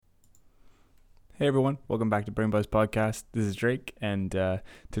Hey everyone, welcome back to Brain Buzz Podcast. This is Drake, and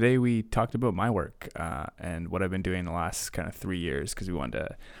today we talked about my work and what I've been doing the last kind of 3 years because we wanted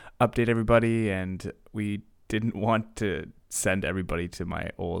to update everybody, and we didn't want to send everybody to my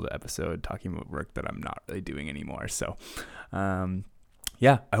old episode talking about work that I'm not really doing anymore. So,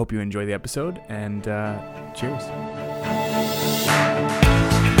 yeah, I hope you enjoy the episode, and cheers.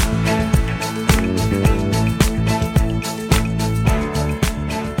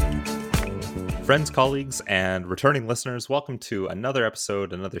 Friends, colleagues, and returning listeners, welcome to another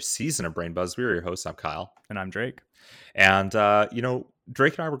episode, another season of Brain Buzz. We're your hosts. I'm Kyle. And I'm Drake. And,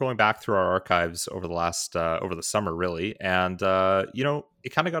 Drake and I were going back through our archives over the summer, really. And,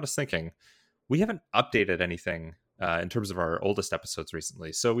 it kind of got us thinking. We haven't updated anything in terms of our oldest episodes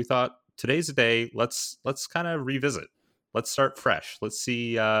recently. So we thought today's a day. Let's kind of revisit. Let's start fresh. Let's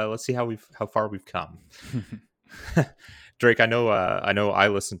see how far we've come. Drake, I know I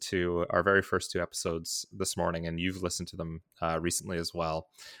listened to our very first 2 episodes this morning, and you've listened to them recently as well.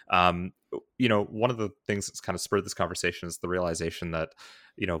 One of the things that's kind of spurred this conversation is the realization that,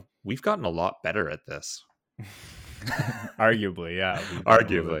 we've gotten a lot better at this. Arguably, yeah.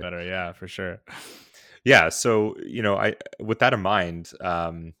 Arguably. Better, yeah, for sure. Yeah, so, with that in mind,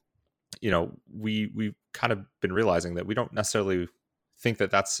 we've kind of been realizing that we don't necessarily think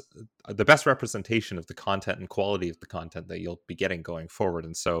that that's the best representation of the content and quality of the content that you'll be getting going forward.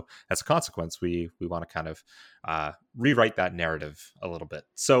 And so as a consequence, we want to kind of rewrite that narrative a little bit.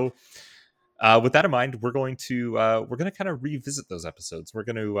 So with that in mind, we're going to kind of revisit those episodes. We're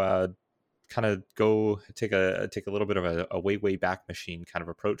going to kind of go take a little bit of a way back machine kind of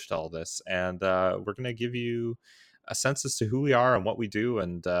approach to all this. And we're going to give you a sense as to who we are and what we do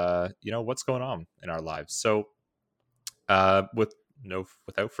and, what's going on in our lives. So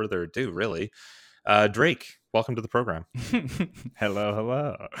without further ado, really, Drake, welcome to the program.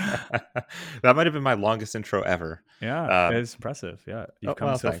 Hello. That might have been my longest intro ever. Yeah, it's impressive. Yeah, you've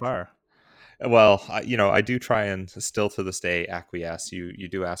come so far. Well, I do try and still to this day acquiesce. You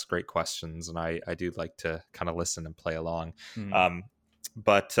do ask great questions, and I do like to kind of listen and play along.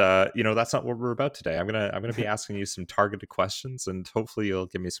 But that's not what we're about today. I'm gonna be asking you some targeted questions, and hopefully you'll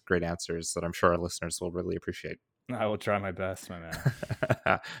give me some great answers that I'm sure our listeners will really appreciate. I will try my best, my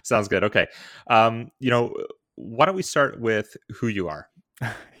man. Sounds good. Okay. Why don't we start with who you are?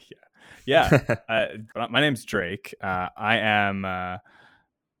 Yeah. My name's Drake. I am a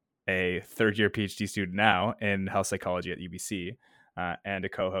third-year PhD student now in health psychology at UBC, and a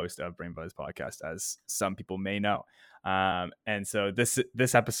co-host of Brain Buzz Podcast, as some people may know. And so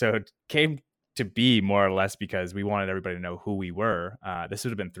this episode came to be more or less because we wanted everybody to know who we were. This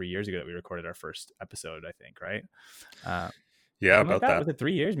would have been 3 years ago that we recorded our first episode, I think, right? Yeah, about that. Was it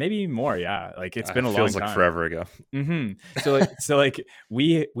 3 years? Maybe more. Yeah, like it's been a long time. Feels like forever ago. Mm-hmm. So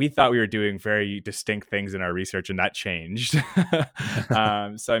we thought we were doing very distinct things in our research, and that changed.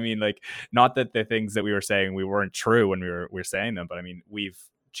 So I mean, like, not that the things that we were saying we weren't true when we were saying them, but I mean, we've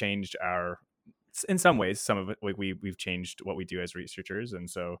changed in some ways, some of it, like we've changed what we do as researchers and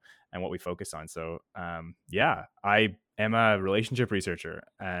what we focus on. So I am a relationship researcher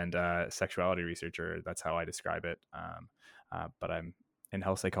and a sexuality researcher. That's how I describe it. But I'm in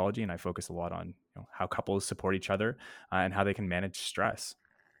health psychology, and I focus a lot on how couples support each other and how they can manage stress.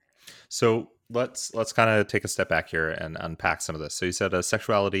 So let's kind of take a step back here and unpack some of this. So you said a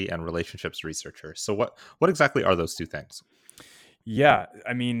sexuality and relationships researcher. So what exactly are those two things? Yeah,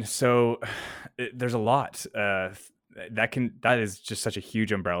 I mean, so there's a lot that is just such a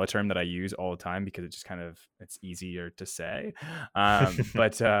huge umbrella term that I use all the time because it just it's easier to say.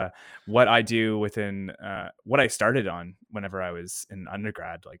 But what I do within what I started on whenever I was in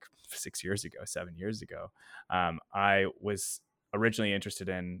undergrad, like 7 years ago, I was originally interested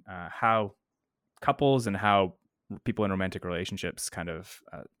in how couples and how people in romantic relationships kind of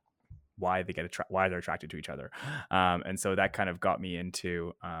why they're attracted to each other. And so that kind of got me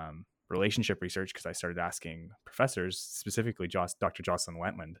into relationship research because I started asking professors, specifically Dr. Jocelyn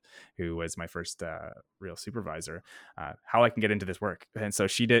Wentland, who was my first real supervisor, how I can get into this work. And so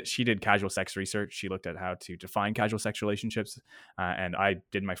she did casual sex research. She looked at how to define casual sex relationships. And I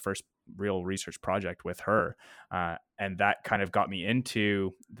did my first real research project with her. And that kind of got me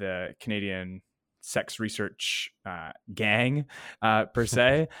into the Canadian sex research gang per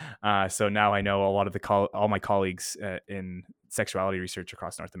se. So now I know a lot of all my colleagues in sexuality research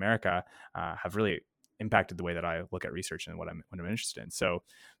across North America have really impacted the way that I look at research and what I'm interested in. So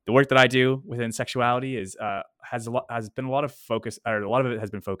the work that I do within sexuality has been a lot of focus, or a lot of it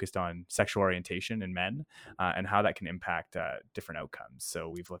has been focused on sexual orientation in men and how that can impact different outcomes. So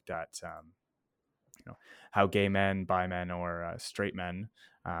we've looked at how gay men, bi men, or straight men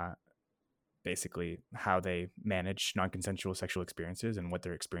basically how they manage non-consensual sexual experiences and what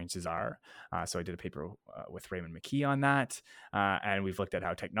their experiences are. So I did a paper with Raymond McKee on that, and we've looked at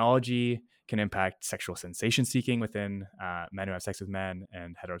how technology can impact sexual sensation seeking within men who have sex with men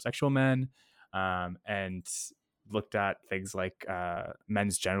and heterosexual men, and looked at things like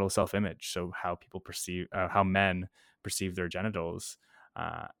men's genital self-image, so how people perceive how men perceive their genitals,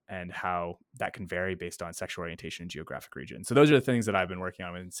 and how that can vary based on sexual orientation and geographic region. So those are the things that I've been working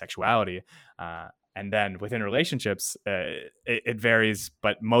on in sexuality. And then within relationships, it varies,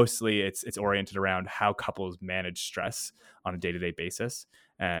 but mostly it's oriented around how couples manage stress on a day-to-day basis,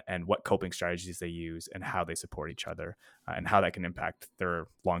 and what coping strategies they use and how they support each other, and how that can impact their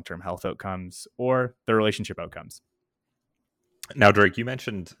long-term health outcomes or their relationship outcomes. Now, Drake, you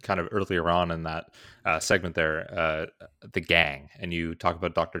mentioned kind of earlier on in that segment there, the gang, and you talk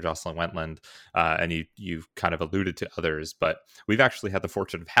about Dr. Jocelyn Wentland, and you've kind of alluded to others, but we've actually had the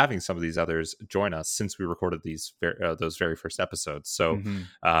fortune of having some of these others join us since we recorded those very first episodes. So,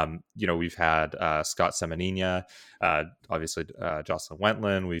 we've had Scott Semenina, obviously Jocelyn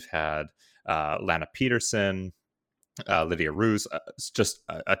Wentland, we've had Lana Peterson, Lydia Ruse, just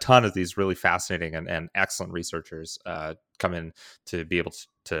a ton of these really fascinating and excellent researchers come in to be able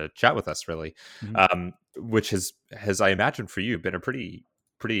to chat with us, really, which has I imagine for you been a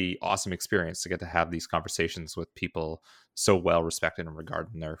pretty awesome experience to get to have these conversations with people so well respected and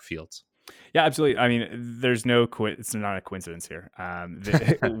regarded in their fields. Yeah, absolutely. I mean, there's it's not a coincidence here.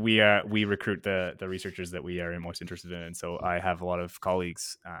 We recruit the researchers that we are most interested in, and so I have a lot of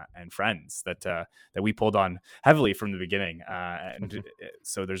colleagues and friends that we pulled on heavily from the beginning, and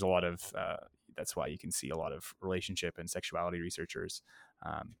so there's a lot of that's why you can see a lot of relationship and sexuality researchers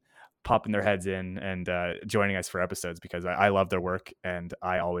popping their heads in and joining us for episodes, because I love their work, and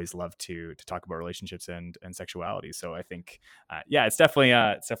I always love to talk about relationships and sexuality. So I think, it's definitely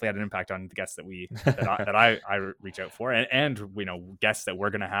had an impact on the guests that I reach out for, and guests that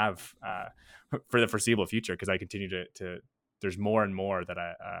we're going to have for the foreseeable future, because I continue to there's more and more that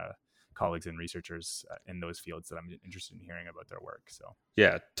colleagues and researchers in those fields that I'm interested in hearing about their work. So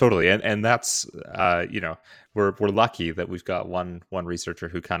yeah, totally. And that's we're lucky that we've got one researcher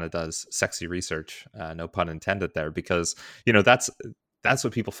who kind of does sexy research, no pun intended there, because that's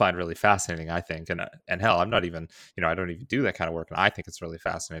what people find really fascinating, I think. And hell, I'm not even, I don't even do that kind of work, and I think it's really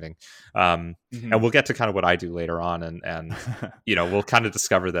fascinating. And we'll get to kind of what I do later on, and we'll kind of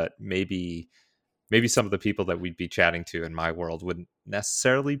discover that maybe some of the people that we'd be chatting to in my world wouldn't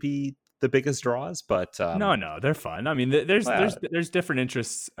necessarily be the biggest draws, but no, they're fun. I mean, there's different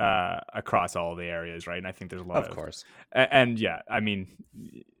interests across all the areas, right? And I think there's a lot of course, and yeah, I mean,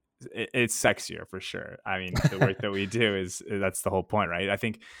 it's sexier for sure. I mean, the work that we do that's the whole point, right? I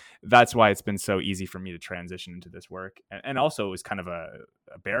think that's why it's been so easy for me to transition into this work, and also it was kind of a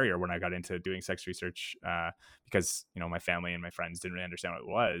barrier when I got into doing sex research, because my family and my friends didn't really understand what it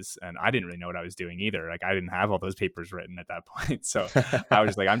was, and I didn't really know what I was doing either. Like, I didn't have all those papers written at that point, so I was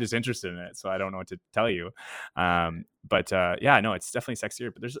just like, I'm just interested in it, so I don't know what to tell you. But no, it's definitely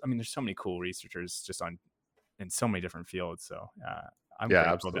sexier. But there's so many cool researchers just in so many different fields. So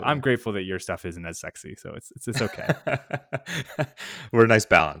I'm grateful that your stuff isn't as sexy. So it's okay. We're a nice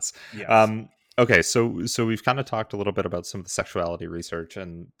balance. Yes. Okay, so we've kind of talked a little bit about some of the sexuality research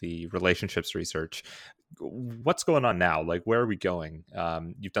and the relationships research. What's going on now? Like, where are we going?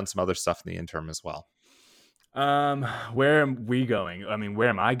 You've done some other stuff in the interim as well. Where am we going? I mean, where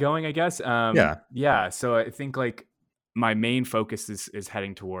am I going, I guess? Yeah. So I think, like, my main focus is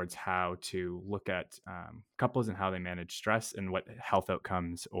heading towards how to look at couples and how they manage stress and what health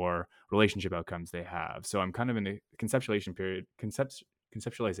outcomes or relationship outcomes they have. So I'm kind of in a conceptualization period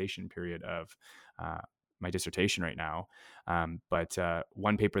of my dissertation right now. But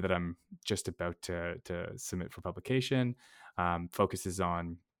one paper that I'm just about to submit for publication focuses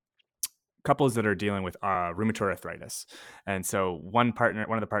on couples that are dealing with rheumatoid arthritis. And so one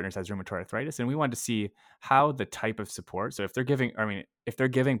of the partners has rheumatoid arthritis, and we wanted to see how the type of support, so if they're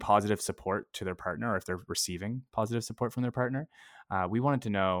giving positive support to their partner, or if they're receiving positive support from their partner, we wanted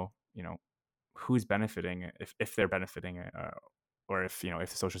to know, who's benefiting, if they're benefiting, or if the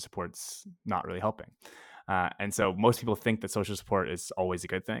social support's not really helping. And so most people think that social support is always a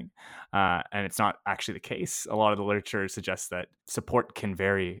good thing. And it's not actually the case. A lot of the literature suggests that support can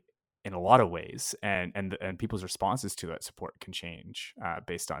vary in a lot of ways, and people's responses to that support can change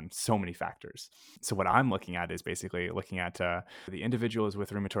based on so many factors. So what I'm looking at is basically looking at the individuals with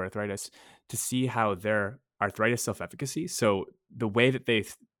rheumatoid arthritis to see how their arthritis self-efficacy, so the way that they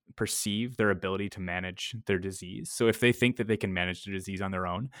perceive their ability to manage their disease. So if they think that they can manage their disease on their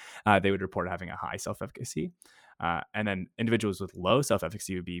own, they would report having a high self-efficacy. And then individuals with low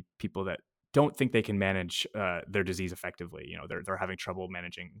self-efficacy would be people that don't think they can manage their disease effectively. They're having trouble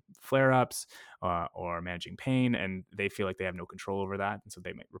managing flare-ups or managing pain, and they feel like they have no control over that, and so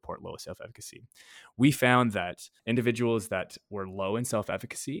they might report low self-efficacy. We found that individuals that were low in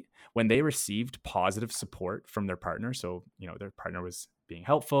self-efficacy, when they received positive support from their partner, so their partner was being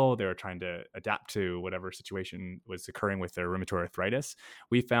helpful, they were trying to adapt to whatever situation was occurring with their rheumatoid arthritis,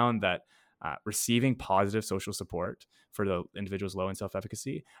 we found that receiving positive social support for the individuals low in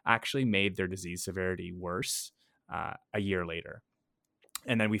self-efficacy actually made their disease severity worse a year later.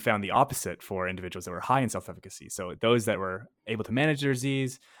 And then we found the opposite for individuals that were high in self-efficacy. So those that were able to manage their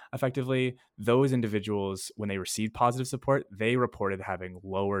disease effectively, those individuals, when they received positive support, they reported having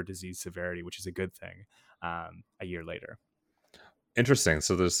lower disease severity, which is a good thing, a year later. Interesting.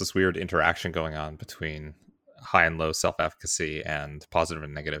 So there's this weird interaction going on between high and low self-efficacy and positive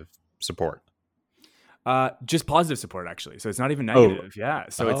and negative support. Just positive support, actually. So it's not even negative. Yeah.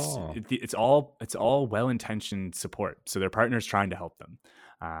 So it's all well-intentioned support. So their partner's trying to help them.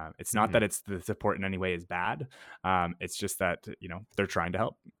 It's not that it's the support in any way is bad. It's just that they're trying to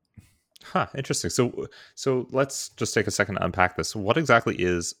help. Huh. Interesting. So let's just take a second to unpack this. What exactly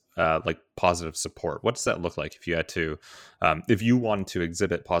is like positive support? What does that look like if you had to, if you wanted to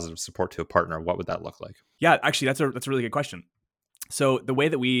exhibit positive support to a partner? What would that look like? Yeah, actually, that's a really good question. So the way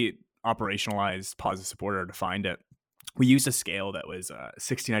that we operationalized positive support or defined it, we used a scale that was a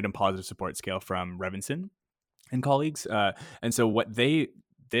 16-item positive support scale from Revinson and colleagues. And so what they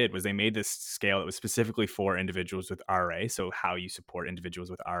did was they made this scale that was specifically for individuals with RA. So how you support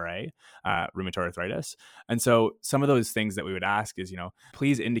individuals with RA, rheumatoid arthritis. And so some of those things that we would ask is,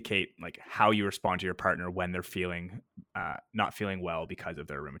 please indicate like how you respond to your partner when they're feeling not feeling well because of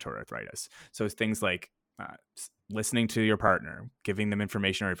their rheumatoid arthritis. So it's things like listening to your partner, giving them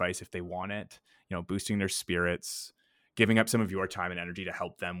information or advice if they want it, boosting their spirits, giving up some of your time and energy to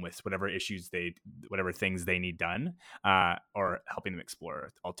help them with whatever things they need done, or helping them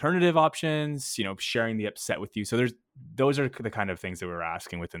explore alternative options, sharing the upset with you. So those are the kind of things that we're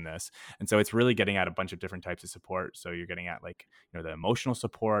asking within this. And so it's really getting at a bunch of different types of support. So you're getting at the emotional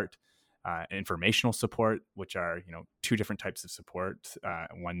support, informational support, which are two different types of support.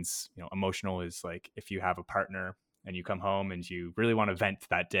 One's emotional is like if you have a partner and you come home and you really want to vent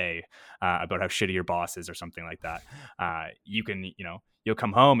that day about how shitty your boss is or something like that, you can you'll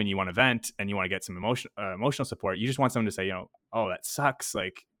come home and you want to vent and you want to get some emotional support. You just want someone to say oh, that sucks,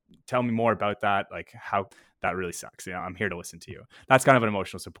 like tell me more about that, like how that really sucks, I'm here to listen to you. That's kind of an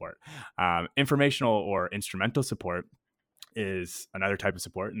emotional support. Informational or instrumental support is another type of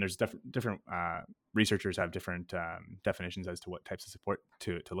support, and there's different researchers have different definitions as to what types of support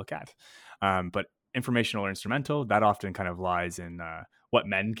to look at, but informational or instrumental, that often kind of lies in what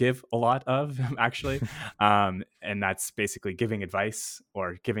men give a lot of actually, and that's basically giving advice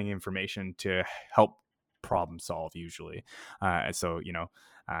or giving information to help problem solve usually. So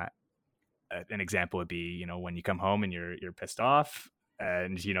an example would be when you come home and you're pissed off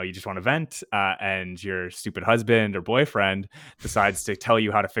and you just want to vent, and your stupid husband or boyfriend decides to tell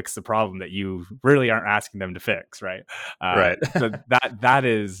you how to fix the problem that you really aren't asking them to fix, right? Right. So that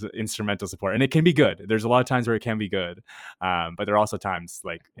is instrumental support, and it can be good. There's a lot of times where it can be good, but there are also times,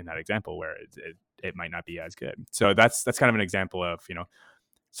 like in that example, where it might not be as good. So that's kind of an example of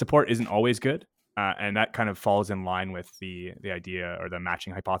support isn't always good, and that kind of falls in line with the idea or the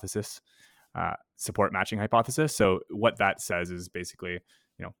matching hypothesis. Support matching hypothesis. So what that says is basically,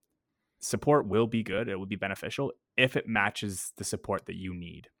 support will be good. It will be beneficial if it matches the support that you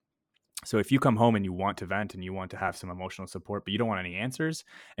need. So if you come home and you want to vent and you want to have some emotional support, but you don't want any answers,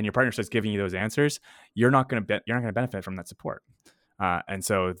 and your partner starts giving you those answers, you're not going to benefit from that support. And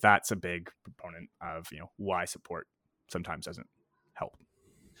so that's a big proponent of why support sometimes doesn't help.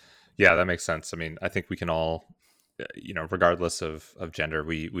 Yeah, that makes sense. I mean, I think we can all, regardless of gender,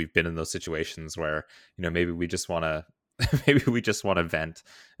 we've been in those situations where maybe we just want to vent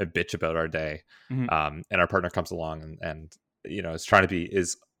a bitch about our day, and our partner comes along and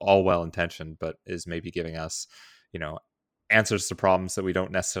is all well intentioned, but is maybe giving us answers to problems that we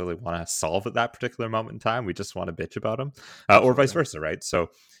don't necessarily want to solve at that particular moment in time. We just want to bitch about them, or vice versa, right? So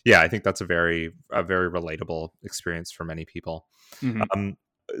yeah, I think that's a very relatable experience for many people. Mm-hmm.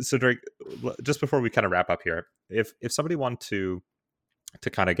 So Drake, just before we kind of wrap up here, if somebody wanted to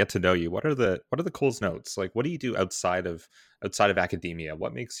kind of get to know you, what are the Coles Notes? Like, what do you do outside of academia?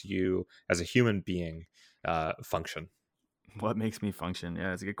 What makes you as a human being function? What makes me function? Yeah,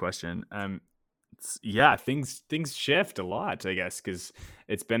 that's a good question. Things shift a lot, I guess, because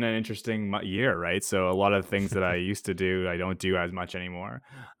it's been an interesting year, right? So a lot of things that I used to do, I don't do as much anymore.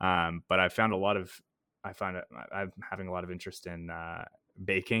 But I'm having a lot of interest in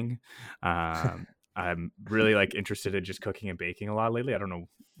baking. I'm really like interested in just cooking and baking a lot lately. I don't know.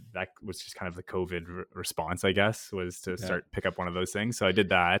 That was just kind of the COVID response, I guess, was to Yeah. pick up one of those things. So I did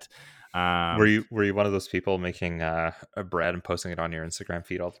that. Were you one of those people making a bread and posting it on your Instagram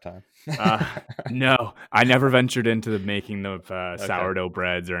feed all the time? No, I never ventured into the making of Okay. sourdough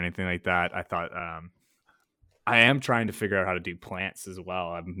breads or anything like that. I thought I am trying to figure out how to do plants as well.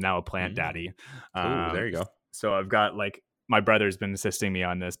 I'm now a plant daddy. Oh, there you go. So I've got like my brother's been assisting me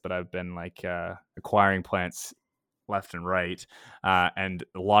on this, but I've been like acquiring plants left and right, and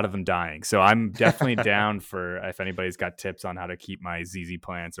a lot of them dying. So I'm definitely down for if anybody's got tips on how to keep my ZZ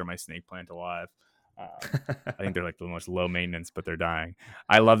plants or my snake plant alive. I think they're like the most low maintenance, but they're dying.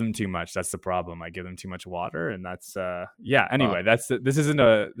 I love them too much. That's the problem. I give them too much water, and that's yeah. Anyway, this isn't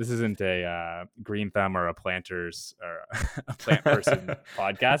a green thumb or a planters or a plant person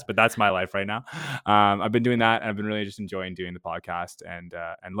podcast, but that's my life right now. I've been doing that, and I've been really just enjoying doing the podcast and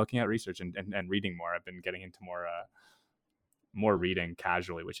looking at research and reading more. I've been getting into more reading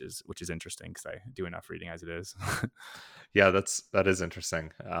casually, which is interesting because I do enough reading as it is. Yeah, that is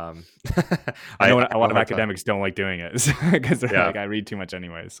interesting. I know a lot of academics don't like doing it because they're like, I read too much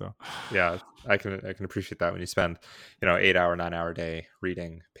anyway. So yeah, I can appreciate that when you spend 8 hour, 9 hour day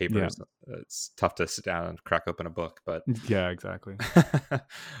reading papers. Yeah. It's tough to sit down and crack open a book, but yeah, exactly. Well,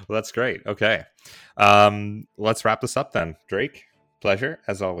 that's great. Okay, let's wrap this up then. Drake, pleasure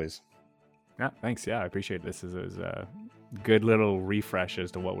as always. Yeah, thanks. Yeah, I appreciate this. This is a good little refresh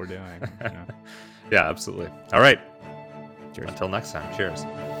as to what we're doing. Yeah, absolutely. All right. Cheers. Until next time. Cheers.